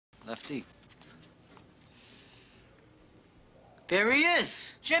Lefty. There he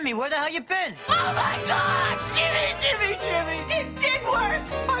is. Jimmy, where the hell you been? Oh, my God! Jimmy! It did work!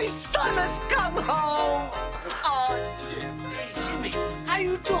 My son has come home! Oh, Jimmy. Hey, Jimmy, how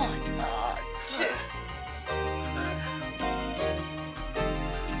you doing? Oh, Jimmy.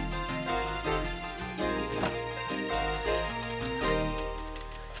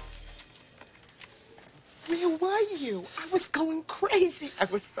 Where were you? I was going crazy. I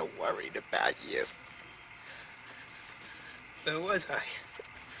was so worried about you. Where was I?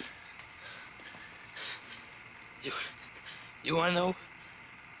 You wanna know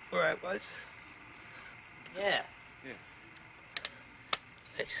where I was? Yeah.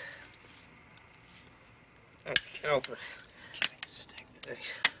 Thanks. Get over.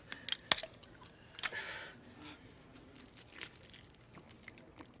 Thanks.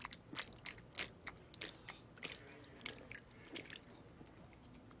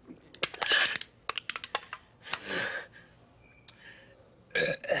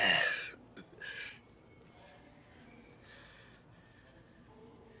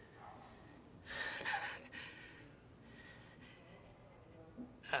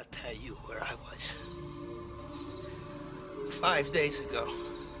 I'll tell you where I was. 5 days ago,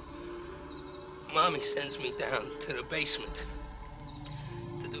 Mommy sends me down to the basement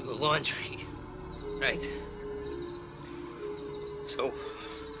to do the laundry, right? So,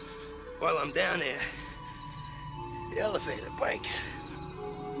 while I'm down there, the elevator breaks.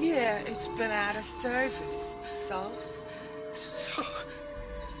 Yeah, it's been out of service. So?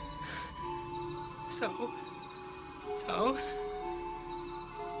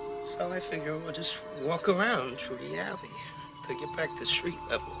 So I figure we'll just walk around through the alley to get back to street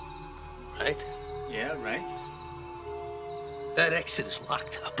level, right? Yeah, right. That exit is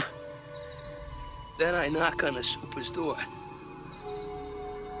locked up. Then I knock on the super's door.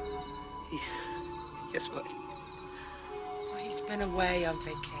 Guess what? Well, he's been away on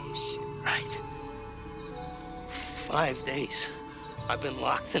vacation. Right. 5 days. I've been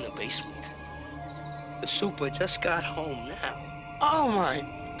locked in the basement. The super just got home now. Oh, my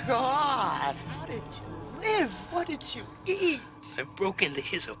God. How did you live? What did you eat? I broke into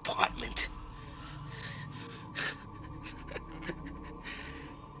his apartment.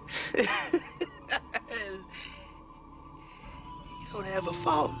 You don't have a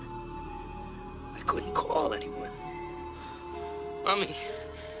phone. I couldn't call anyone. Mommy,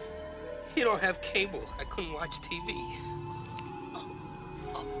 you don't have cable. I couldn't watch TV.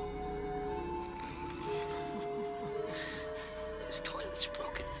 His toilet's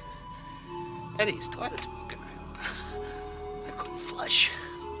broken. Eddie, his toilet's broken. I couldn't flush.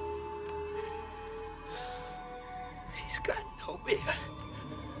 He's got no beer.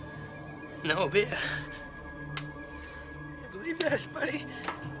 No beer. You believe that, buddy?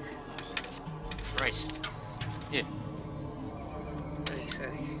 Christ. Here. Thanks,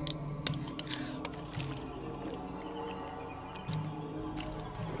 Eddie.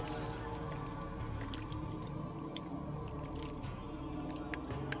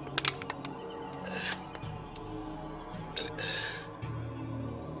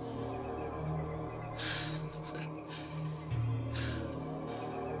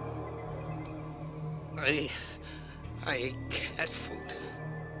 I ate cat food.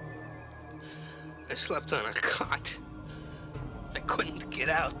 I slept on a cot. I couldn't get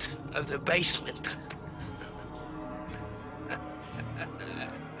out of the basement.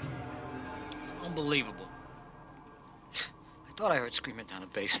 It's unbelievable. I thought I heard screaming down the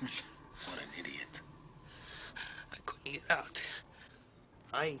basement. What an idiot. I couldn't get out.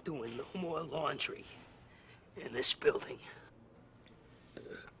 I ain't doing no more laundry in this building.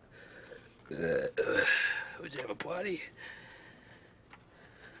 Would you have a party?